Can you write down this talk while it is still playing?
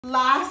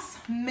Last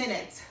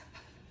minute,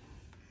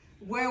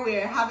 where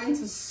we're having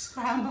to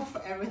scramble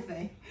for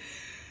everything.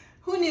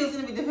 Who knew it was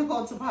gonna be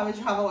difficult to probably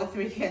travel with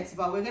 3 kids,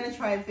 but we're gonna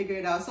try and figure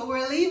it out. So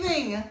we're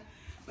leaving.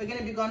 We're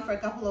gonna be gone for a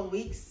couple of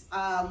weeks.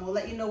 We'll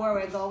let you know where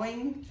we're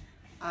going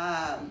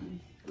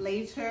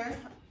later.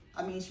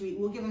 I mean,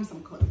 we'll give them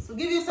some clues. We'll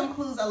give you some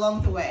clues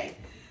along the way.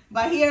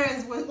 But here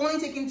is, we're only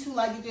taking 2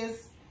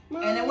 luggages,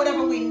 and then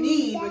whatever we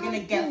need, we're gonna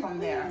get from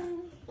there.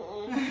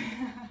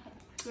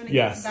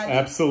 Yes,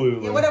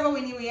 absolutely. Yeah, whatever we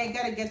need, we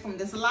gotta get from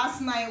this. Last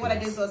night, what I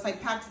did was I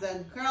packed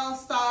the girl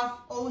stuff,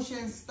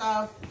 ocean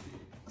stuff,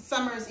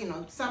 summer's, you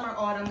know, summer,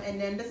 autumn, and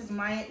then this is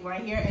mine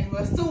right here, and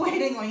we're still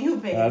waiting on you,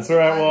 baby. That's all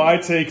right. Well, I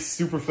take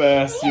super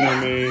fast, you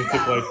know me. It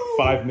took like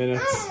 5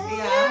 minutes.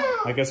 Yeah.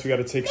 I guess we got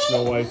to take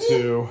Snow White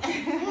too.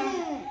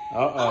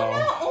 Oh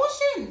no,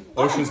 Ocean!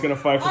 Ocean's gonna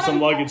fight for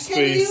some luggage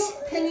space.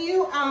 Can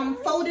you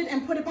fold it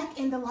and put it back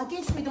in the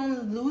luggage so we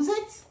don't lose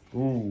it?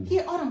 Ooh.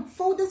 Here, Autumn,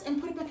 fold this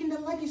and put it back in the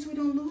luggage so we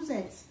don't lose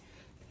it.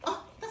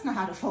 Oh, that's not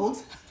how to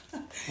fold.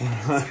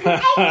 Excuse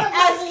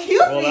me.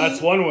 Well, that's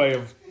one way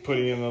of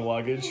putting in the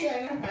luggage.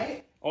 Yeah,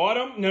 right.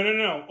 Autumn,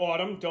 no,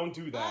 Autumn, don't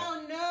do that.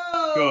 Oh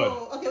no.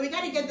 Good. Okay, we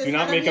gotta get this. Do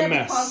not make a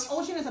mess. Because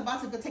Ocean is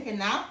about to go take a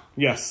nap.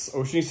 Yes,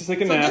 Ocean needs to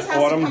take a So nap. this has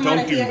Autumn, to come don't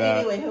out of do here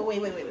that. Anyway.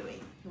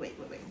 Wait.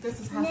 This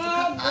has to come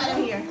out of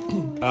here.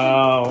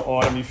 Oh,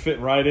 Autumn, you fit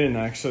right in.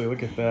 Actually,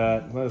 look at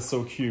that. That is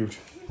so cute.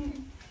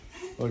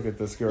 Look at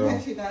this girl. Yeah,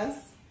 she does.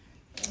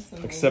 That's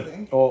amazing.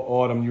 Except,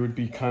 Autumn, you would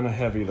be kind of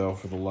heavy though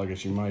for the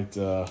luggage. You might.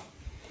 I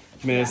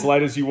mean, as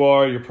light as you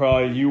are, you're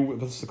probably with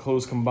the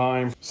clothes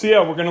combined. So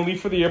yeah, we're gonna leave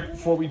for the airport.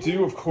 Before we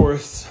do, of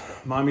course,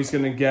 Mommy's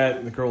gonna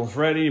get the girls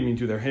ready. I mean,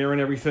 do their hair and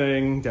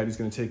everything. Daddy's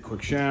gonna take a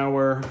quick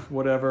shower,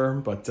 whatever.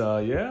 But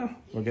yeah,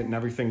 we're getting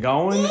everything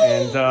going,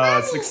 and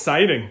it's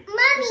exciting.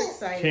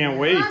 Mommy, Can't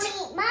wait.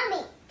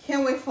 Mommy.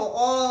 Can't wait for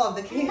all of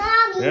the kids.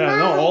 Mommy, Yeah,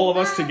 no, all of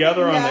us Mommy.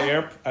 together on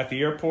Yeah. at the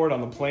airport on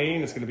the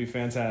plane. It's gonna be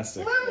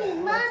fantastic.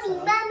 Mommy.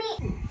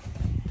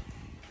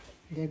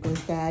 There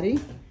goes Daddy.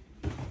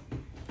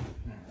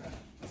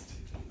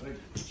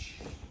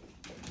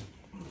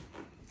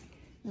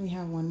 And we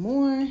have one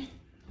more.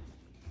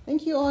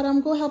 Thank you,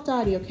 Autumn. Go help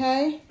Daddy,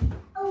 okay?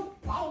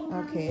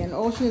 Okay, and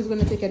Ocean is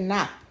gonna take a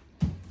nap.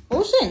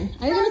 Ocean,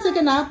 are you gonna take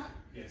a nap?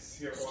 Yes.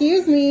 Here,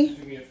 Excuse me.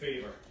 Do me a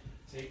favor.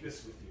 Take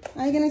this with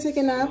you. Are you gonna take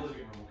a nap?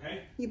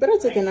 Okay? You better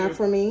take a Thank nap you.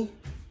 for me.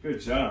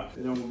 Good job.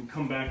 And then when we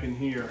come back in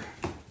here,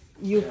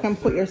 You can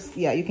put your,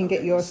 yeah, you can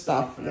get your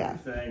stuff, and yeah.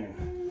 everything.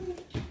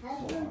 And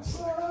hold on a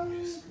second. Let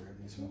me just grab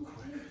these real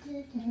quick.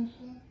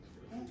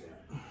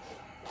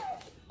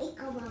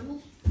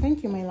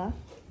 Thank you, my love.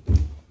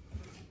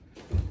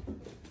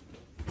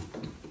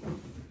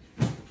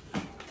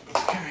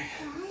 Okay.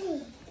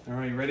 All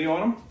right, you ready,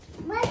 Autumn?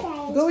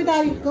 Go with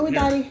Daddy. Go with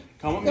Here. Daddy.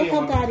 Come with Go me,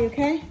 help Autumn. Daddy,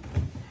 okay?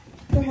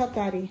 Go help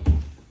Daddy.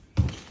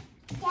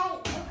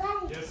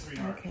 Yes,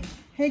 sweetheart. Okay.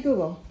 Hey,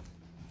 Google.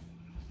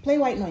 Play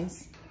white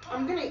noise.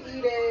 I'm gonna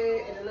eat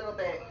it in a little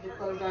bit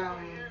because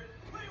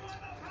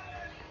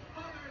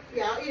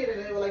yeah, I'll eat it in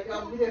a little. Like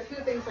there's a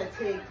few things I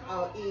take,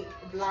 I'll eat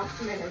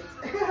last minute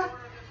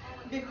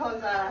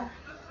because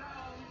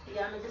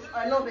yeah, I'm just a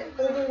little bit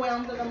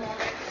overwhelmed at the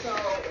moment. So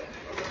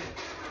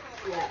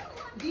yeah,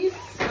 these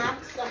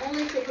snacks, I'm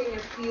only taking a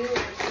few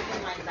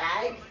in my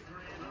bag.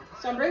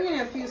 So I'm bringing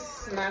a few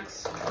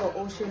snacks for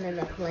Ocean in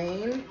the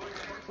plane.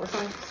 For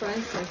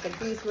instance, like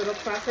these little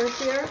crackers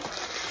here.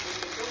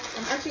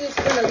 I'm actually just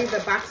gonna leave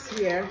the box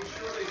here. I'm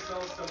sure they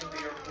sell some in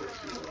the airport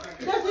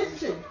too. That's this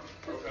too.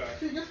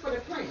 Okay. Just for the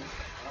plane.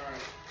 All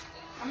right.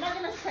 I'm not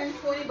gonna spend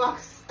 $20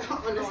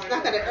 on the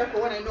snack at the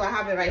airport when I know I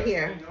have it right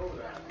here. I know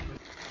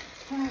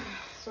that.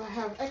 So I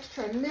have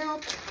extra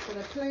milk for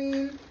the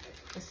plane,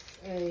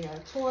 a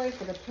toy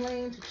for the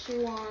plane to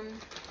chew on,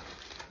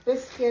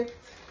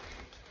 biscuits,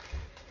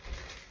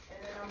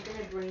 and then I'm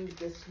gonna bring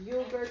this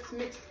yogurt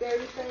mixed berry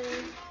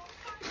thing.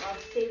 I'll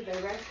save the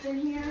rest in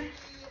here.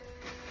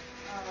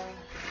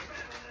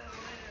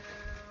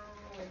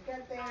 When we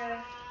get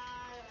there,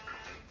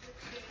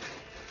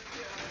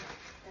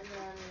 and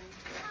then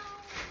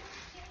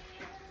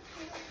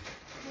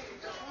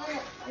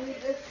I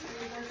need this.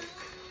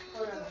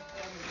 Hold on.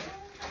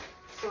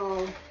 So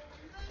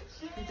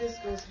this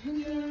goes in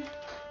here.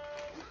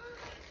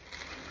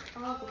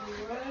 All the way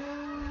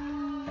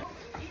around.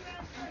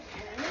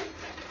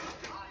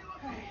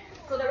 Okay.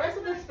 So the rest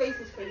of the space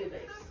is for you,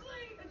 babes.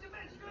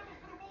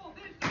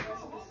 The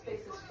rest of the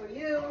space is for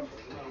you.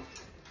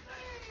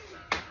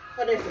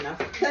 But there's enough.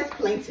 That's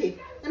plenty.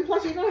 And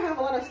plus, you're gonna have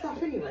a lot of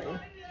stuff anyway.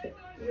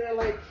 You're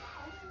like,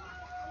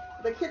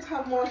 the kids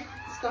have more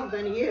stuff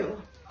than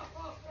you.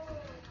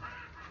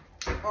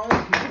 Oh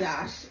my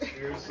gosh.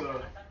 Here's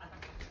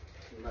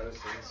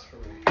medicines for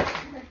me.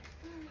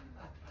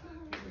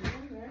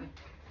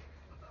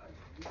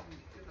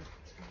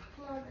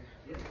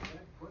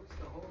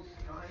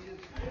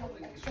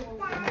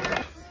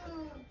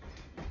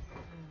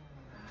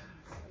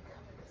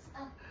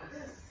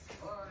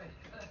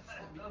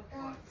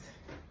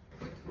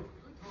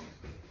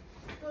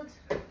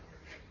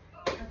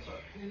 Okay,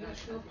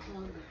 national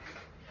plug.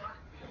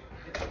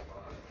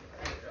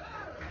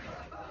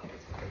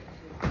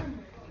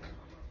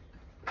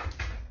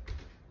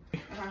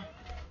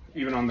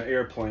 even on the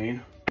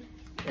airplane.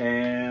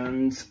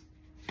 And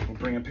I'll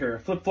bring a pair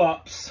of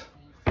flip-flops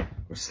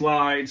or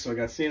slides. So I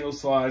got sandal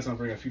slides. I'll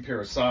bring a few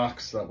pair of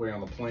socks. That way on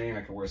the plane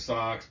I can wear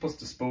socks. Plus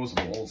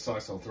disposable old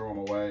socks. I'll throw them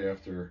away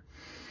after.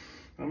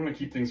 I'm gonna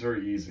keep things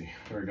very easy.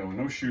 There we go.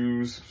 No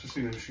shoes.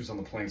 Especially no shoes on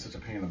the plane. Such a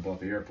pain in the butt. At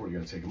the airport, you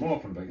gotta take them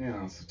off. And I'm like,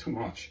 yeah, it's too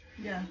much.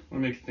 Yeah. I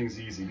wanna make things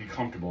easy. Be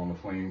comfortable on the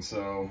plane.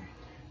 So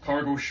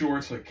cargo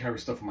shorts. So I can carry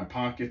stuff in my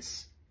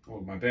pockets. All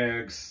of my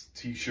bags.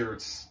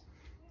 T-shirts.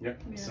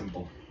 Yep. Yeah.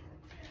 Simple.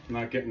 I'm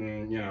not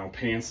getting, you know,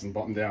 pants and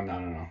button down.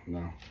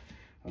 No.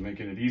 I'm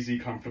making it easy,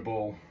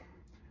 comfortable,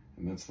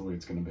 and that's the way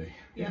it's gonna be.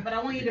 Yeah, but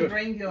I want you to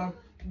bring the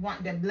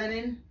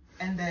linen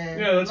and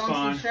the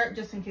long sleeve shirt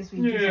just in case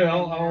we. Yeah,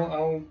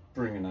 I'll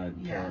bring a nice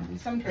pair of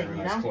something,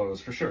 nice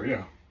clothes for sure.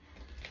 Yeah.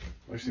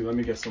 Actually, let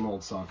me get some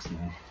old socks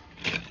now.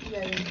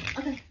 Yeah.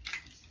 Okay.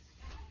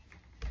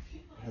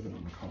 I have it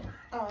in the car.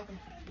 Oh, okay.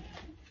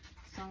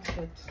 Sounds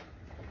good.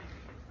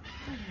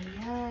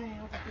 All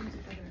the things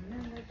you gotta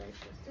remember.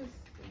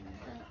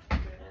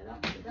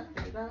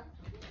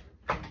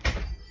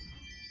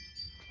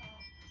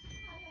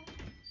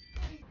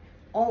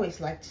 Always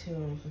like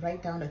to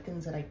write down the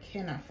things that I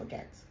cannot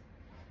forget.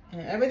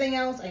 And everything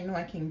else, I know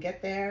I can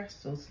get there,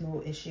 so it's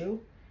no issue.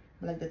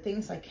 But like the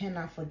things I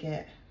cannot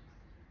forget,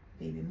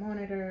 baby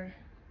monitor,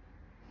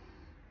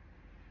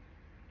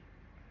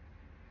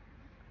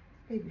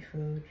 baby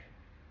food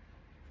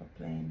for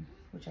plane,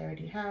 which I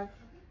already have.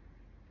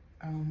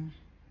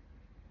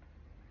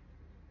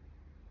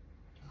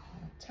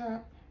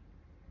 Laptop,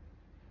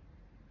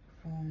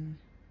 phone.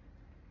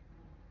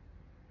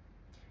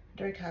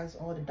 Derek has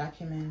all the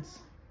documents,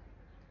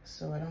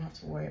 so I don't have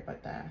to worry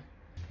about that.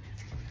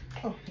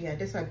 Oh yeah,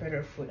 these are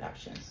better food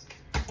options.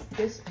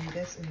 This and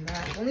this and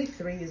that. Only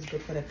 3 is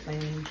good for the plane,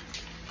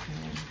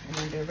 and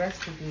then the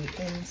rest will be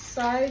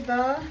inside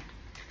the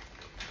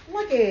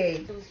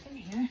luggage. So it's in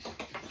here.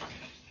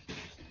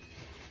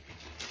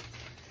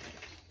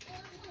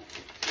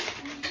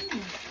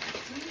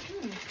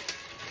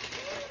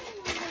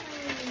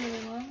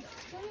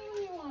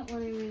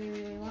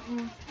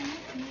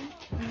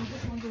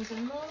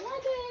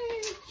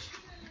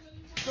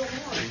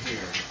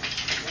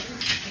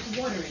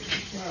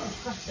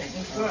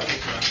 It's gross.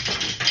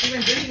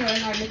 Even drinking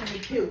it, not making me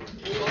puke.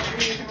 You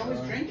can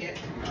always drink it.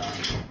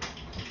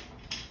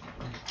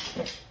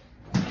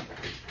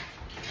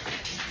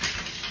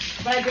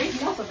 But I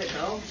drink most of it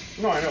though.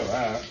 No, I know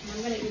that.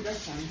 I'm gonna eat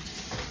this one.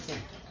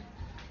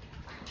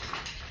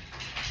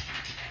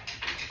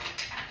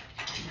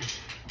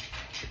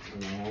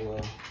 And I'll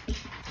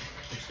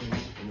actually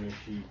I'm gonna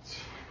heat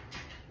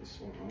this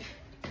one up.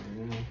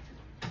 And then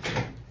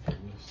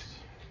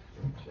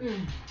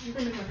You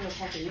can make my little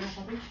coffee. You want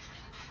coffee?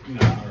 no,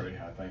 I already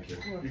had, thank you.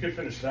 You can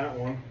finish that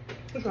one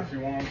if you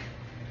want.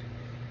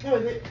 Oh,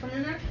 is it coming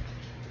in there?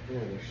 Yeah,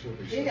 there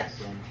should be Yes.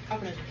 some. I'll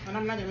finish it. And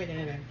I'm not gonna read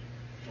anything.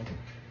 Okay.